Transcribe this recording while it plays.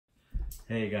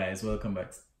Hey guys, welcome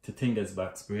back to Tinga's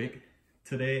Box Break.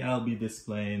 Today I'll be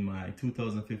displaying my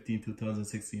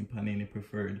 2015-2016 Panini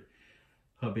Preferred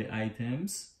hobby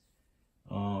items.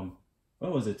 What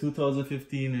was it?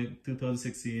 2015 or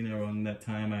 2016, around that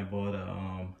time I bought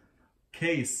a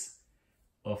case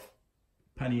of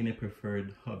Panini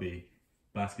Preferred hobby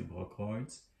basketball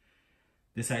cards.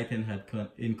 This item had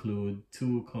include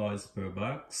 2 cards per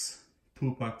box,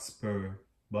 2 packs per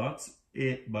box,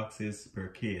 8 boxes per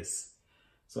case.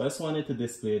 So I just wanted to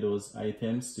display those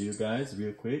items to you guys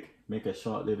real quick, make a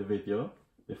short little video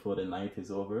before the night is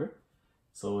over.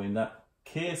 So in that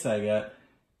case I got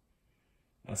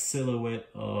a silhouette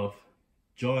of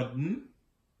Jordan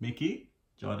Mickey,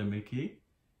 8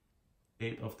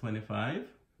 of 25,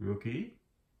 rookie,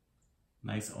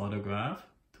 nice autograph,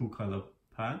 2 color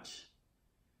patch,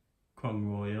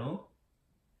 Crown Royal.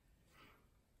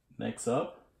 Next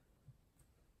up,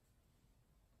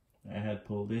 I had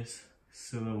pulled this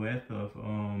silhouette of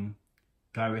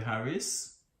Gary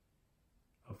Harris,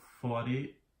 a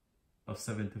 40 of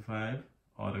 75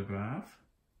 autograph,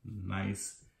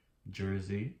 nice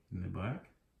jersey in the back,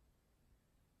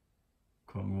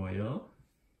 Crown Royal.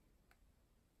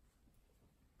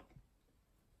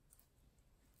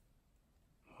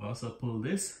 Also pulled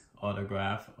this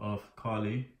autograph of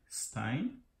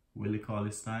Willie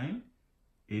Cauley-Stein,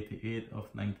 88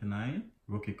 of 99,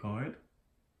 rookie card.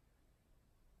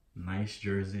 Nice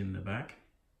jersey in the back.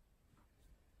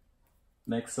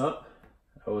 Next up,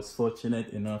 I was fortunate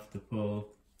enough to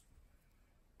pull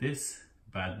this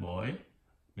bad boy,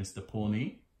 Mr.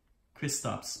 Pony,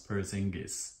 Kristaps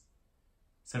Porzingis,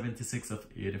 76 of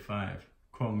 85,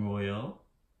 Crown Royal.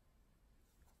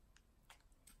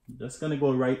 Just gonna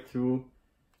go right through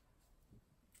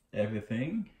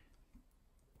everything.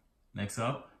 Next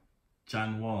up,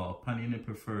 John Wall, Panini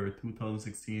Preferred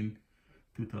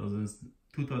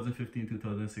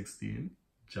 2015-2016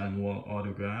 John Wall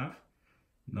autograph,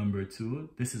 number 2.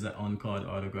 This is an on-card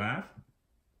autograph,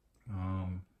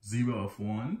 0 of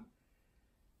 1.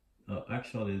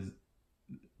 Actually is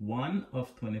 1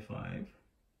 of 25.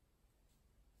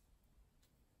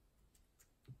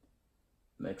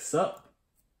 Next up,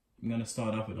 I'm gonna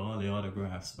start off with all the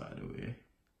autographs, by the way.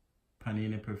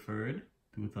 Panini Preferred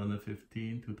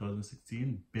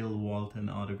 2015-2016 Bill Walton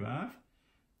autograph,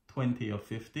 20 of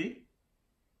 50.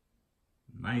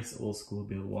 Nice old school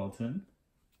Bill Walton.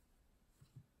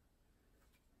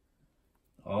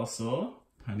 Also,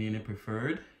 Panini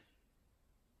Preferred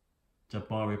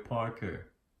Jabari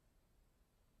Parker,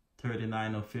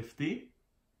 39 of 50.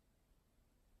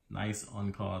 Nice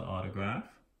on-card autograph.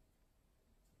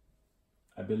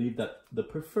 I believe that the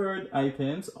preferred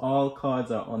items, all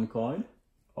cards are on-card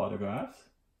autographs.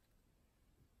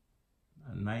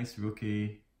 A nice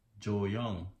rookie Joe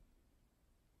Young,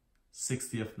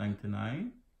 60 of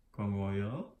 99, Crown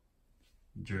Royal,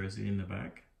 jersey in the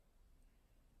back.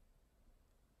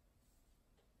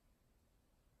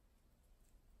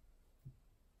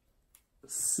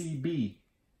 CB,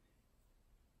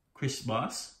 Chris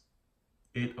Boss,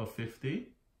 8 of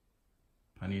 50,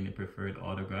 Panini Preferred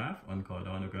autograph, on-card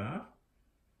autograph,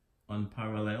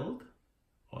 unparalleled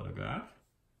autograph.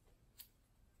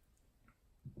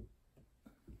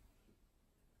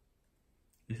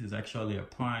 This is actually a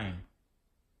prime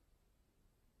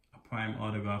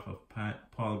autograph of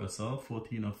Paul Gasol,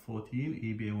 14 of 14,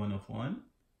 EBA 1 of 1.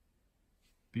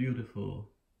 Beautiful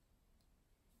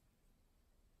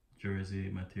jersey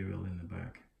material in the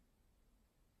back.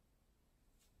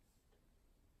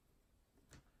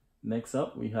 Next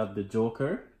up, we have the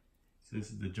Joker. So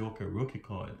this is the Joker rookie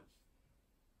card.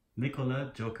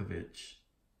 Nikola Djokovic,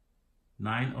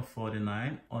 9 of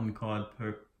 49, on-card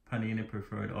Panini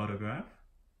Preferred autograph.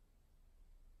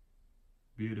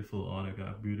 Beautiful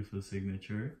autograph, beautiful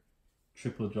signature.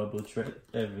 Triple double threat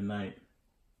every night.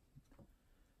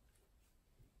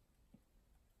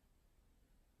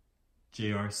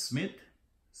 J.R. Smith,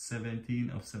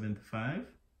 17 of 75.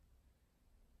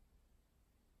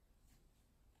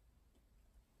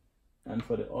 And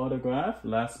for the autograph,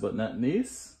 last but not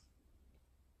least,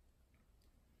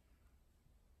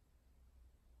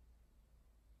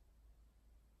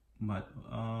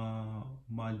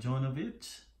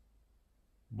 Marjanovic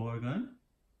Borgan.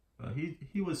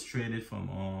 He was traded from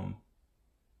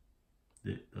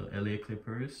the LA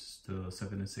Clippers to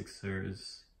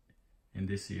 76ers in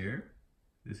this year.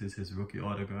 This is his rookie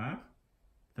autograph,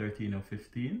 13 of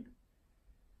 15.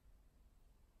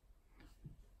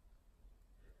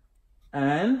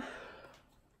 And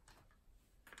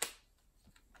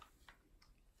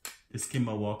this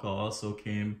Kemba Walker also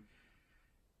came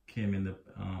in the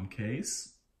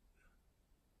case.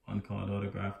 On-card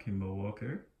autograph Kemba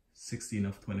Walker, 16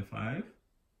 of 25.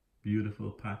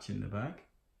 Beautiful patch in the back.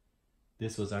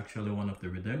 This was actually one of the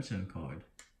redemption card.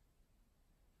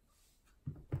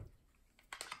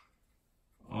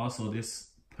 Also, this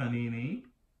Panini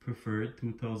Preferred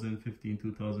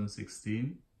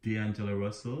 2015-2016 D'Angelo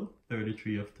Russell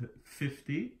 33 of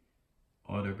 50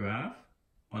 autograph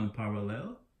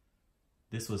unparalleled.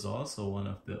 This was also one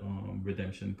of the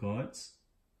redemption cards.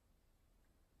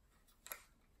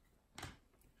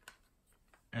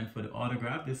 And for the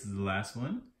autograph, this is the last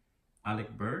one.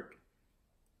 Alec Burke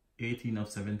 18 of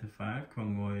 75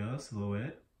 Crown Royal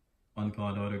silhouette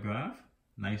on-card autograph.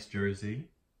 Nice jersey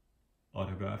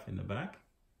autograph in the back.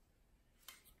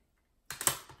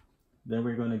 Then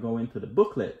we're going to go into the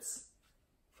booklets.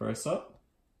 First up,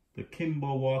 the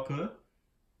Kemba Walker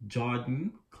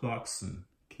Jordan Clarkson.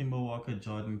 Kemba Walker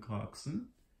Jordan Clarkson.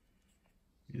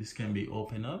 This can be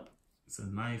opened up. It's a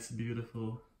nice,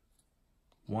 beautiful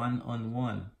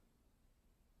one-on-one.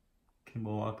 Kemba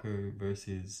Walker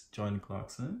versus Jordan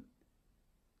Clarkson.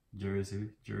 Jersey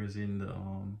in the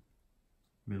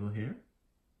middle here.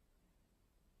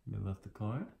 Middle of the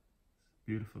card.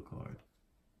 Beautiful card.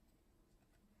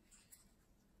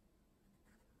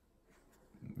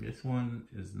 This one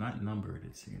is not numbered,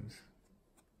 it seems.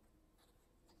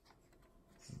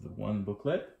 This is the one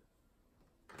booklet.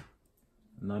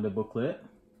 Another booklet.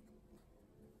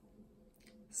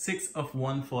 6 of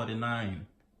 149.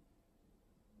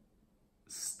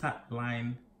 Stat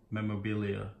line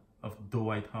memorabilia of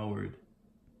Dwight Howard.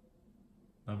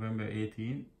 November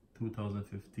 18,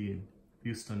 2015.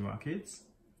 Houston Rockets.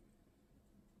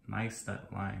 Nice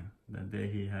stat line. That day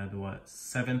he had what?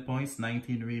 7 points,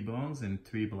 19 rebounds, and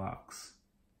 3 blocks.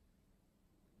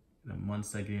 The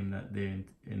monster game that day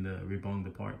in the rebound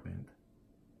department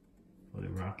for the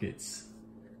Rockets.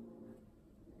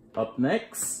 Up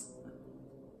next,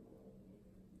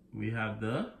 we have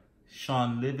the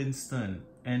Sean Livingston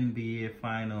NBA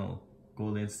Final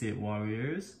Golden State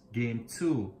Warriors Game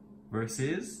 2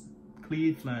 versus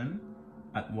Cleveland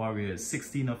at Warriors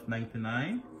 16 of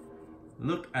 99.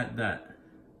 Look at that.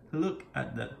 Look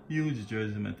at that huge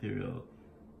jersey material.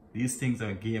 These things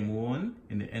are game 1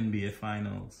 in the NBA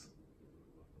Finals.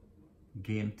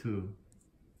 Game 2.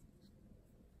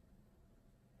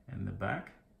 And the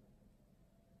back.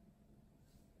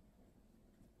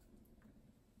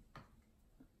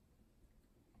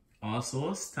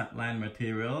 Also, stat line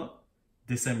material.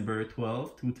 December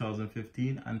 12,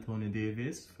 2015. Anthony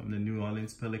Davis from the New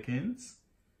Orleans Pelicans.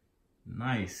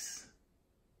 Nice.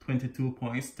 22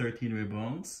 points, 13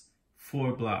 rebounds,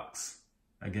 4 blocks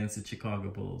against the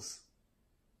Chicago Bulls.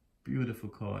 Beautiful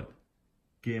card.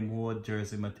 Game 1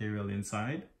 jersey material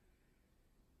inside.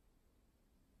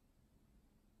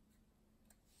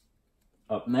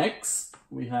 Up next,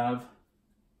 we have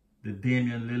the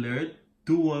Damian Lillard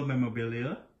dual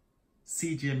memorabilia.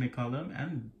 CJ McCollum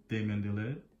and Damian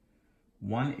Lillard.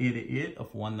 188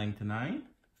 of 199.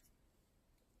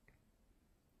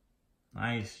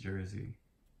 Nice jersey.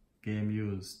 Game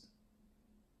used.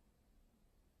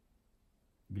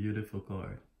 Beautiful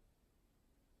card.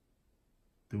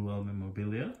 Dual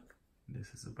memorabilia. This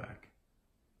is the back.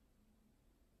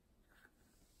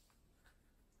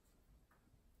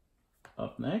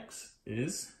 Up next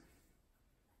is,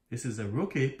 this is a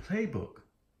rookie playbook.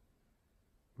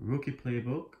 Rookie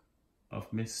playbook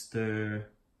of Mr.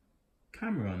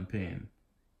 Cameron Payne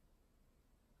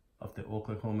of the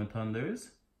Oklahoma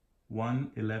Thunders.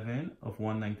 111 of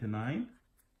 199.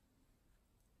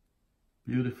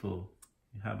 Beautiful.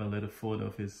 You have a little photo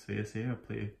of his face here,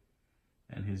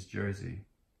 and his jersey.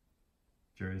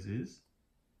 Jerseys.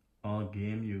 All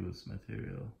game use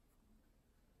material.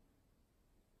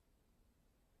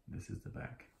 This is the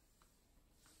back.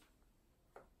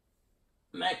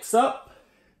 Next up,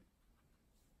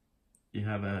 you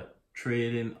have a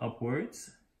trending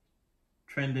upwards.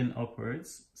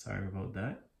 Sorry about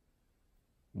that.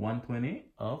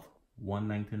 120 of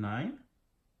 199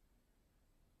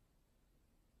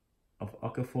 of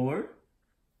Okafor,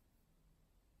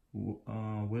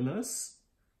 Willis,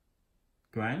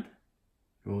 Grant,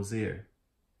 Rozier.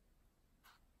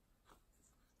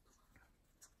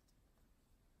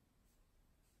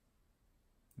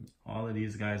 All of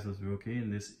these guys was rookie in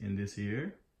this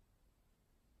year.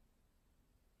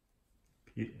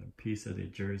 A piece of the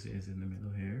jersey is in the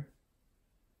middle here.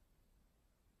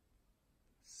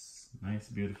 Nice,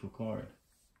 beautiful card.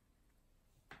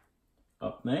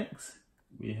 Up next,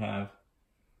 we have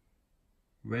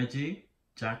Reggie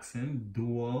Jackson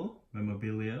dual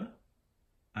memorabilia.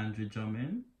 Andrew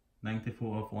Drummond,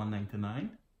 94 of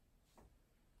 199.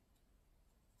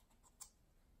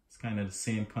 It's kind of the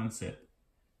same concept.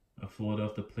 A photo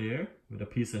of the player with a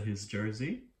piece of his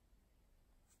jersey.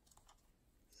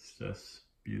 It's just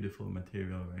beautiful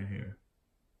material right here.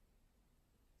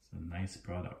 It's a nice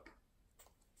product.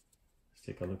 Let's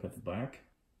take a look at the back.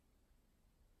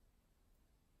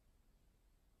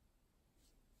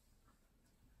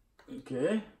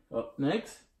 Okay, up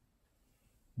next,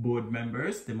 board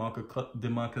members,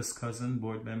 DeMarcus Cousin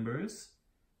board members,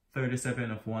 37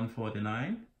 of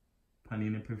 149,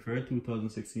 Panini Preferred,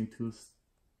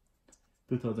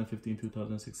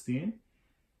 2015-2016,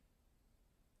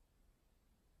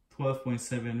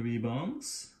 12.7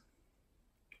 rebounds,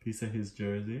 piece of his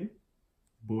jersey,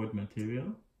 board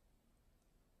material.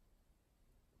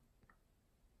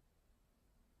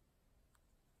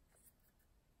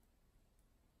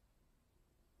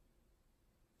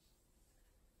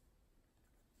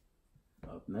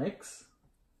 Up next,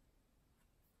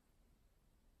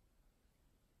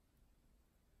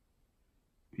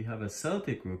 we have a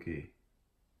Celtic rookie,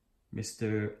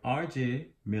 Mr. R.J.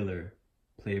 Miller,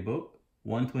 playbook,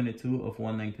 122 of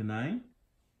 199.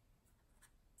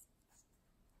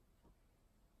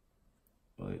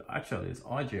 Well, actually, it's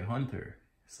R.J. Hunter.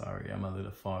 Sorry, I'm a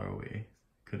little far away.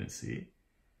 Couldn't see.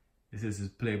 This is his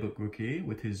playbook rookie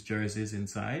with his jerseys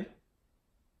inside.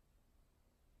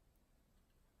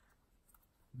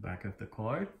 Back of the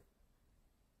card.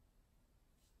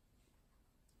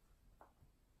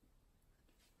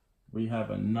 We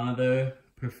have another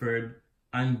preferred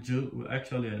Andrew,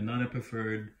 actually another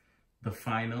preferred the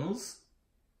finals,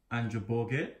 Andrew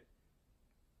Bogut,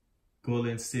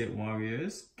 Golden State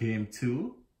Warriors, Game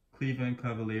 2, Cleveland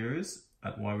Cavaliers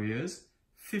at Warriors,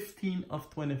 15 of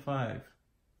 25.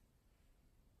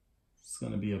 It's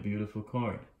gonna be a beautiful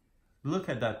card. Look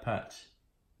at that patch.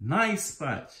 Nice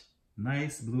patch.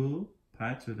 Nice blue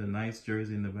patch with a nice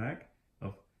jersey in the back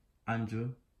of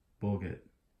Andrew Bogut.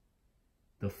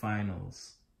 The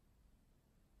finals.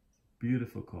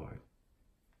 Beautiful card.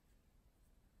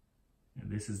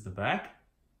 And this is the back.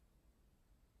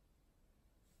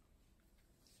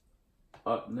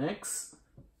 Up next,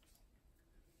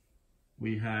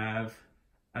 we have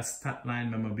a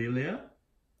Statline memorabilia,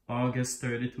 August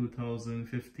 30,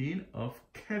 2015, of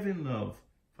Kevin Love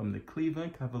from the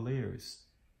Cleveland Cavaliers.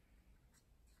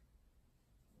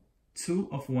 2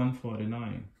 of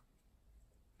 149.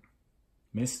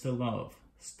 Mr. Love,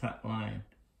 stat line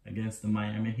against the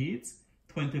Miami Heat.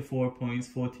 24 points,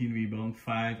 14 rebounds,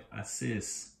 5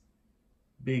 assists.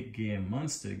 Big game,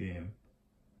 monster game.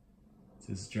 It's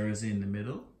his jersey in the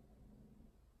middle.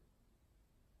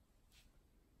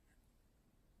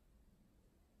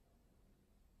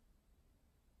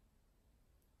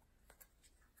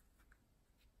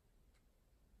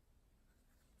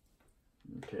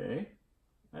 Okay.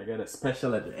 I got a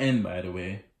special at the end, by the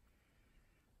way.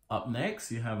 Up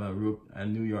next, you have a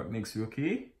New York Knicks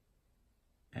rookie,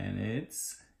 and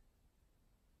it's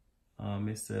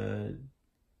Mr.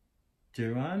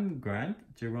 Jerron Grant,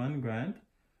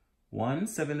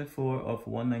 174 of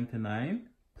 199,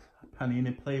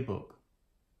 Panini playbook.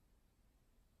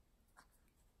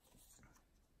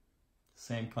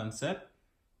 Same concept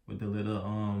with the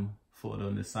little photo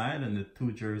on the side and the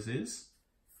 2 jerseys.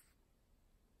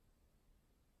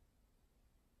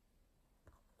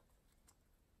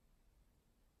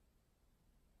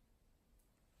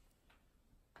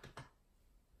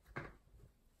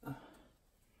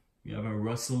 We have a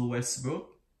Russell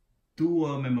Westbrook,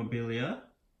 dual memorabilia,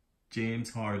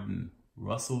 James Harden.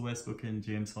 Russell Westbrook and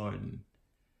James Harden.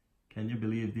 Can you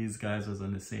believe these guys was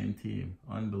on the same team?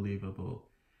 Unbelievable.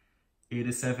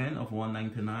 87 of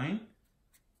 199.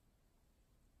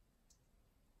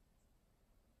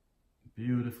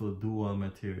 Beautiful dual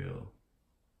material,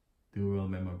 dual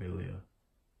memorabilia.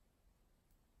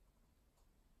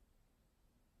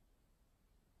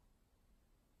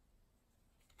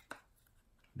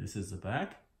 This is the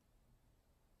back.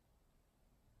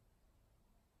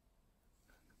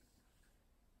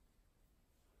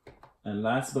 And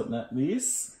last but not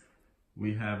least,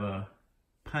 we have a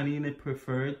Panini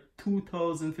Preferred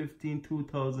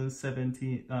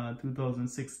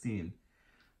 2015-2016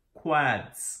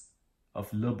 quads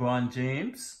of LeBron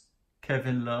James,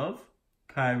 Kevin Love,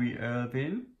 Kyrie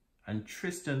Irving, and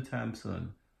Tristan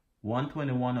Thompson.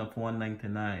 121 of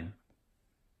 199.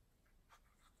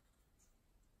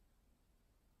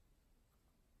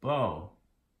 Wow.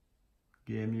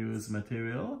 Game used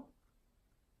material.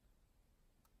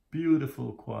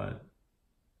 Beautiful quad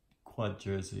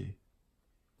jersey.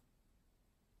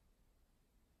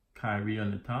 Kyrie on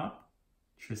the top,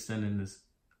 Tristan in this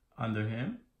under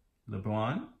him,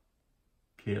 LeBron,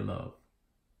 K-Love.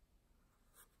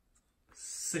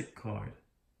 Sick card.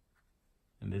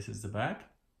 And this is the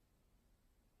back.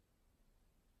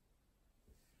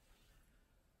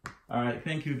 All right,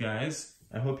 thank you guys.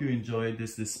 I hope you enjoyed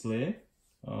this display.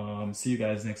 See you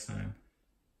guys next time.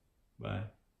 Bye.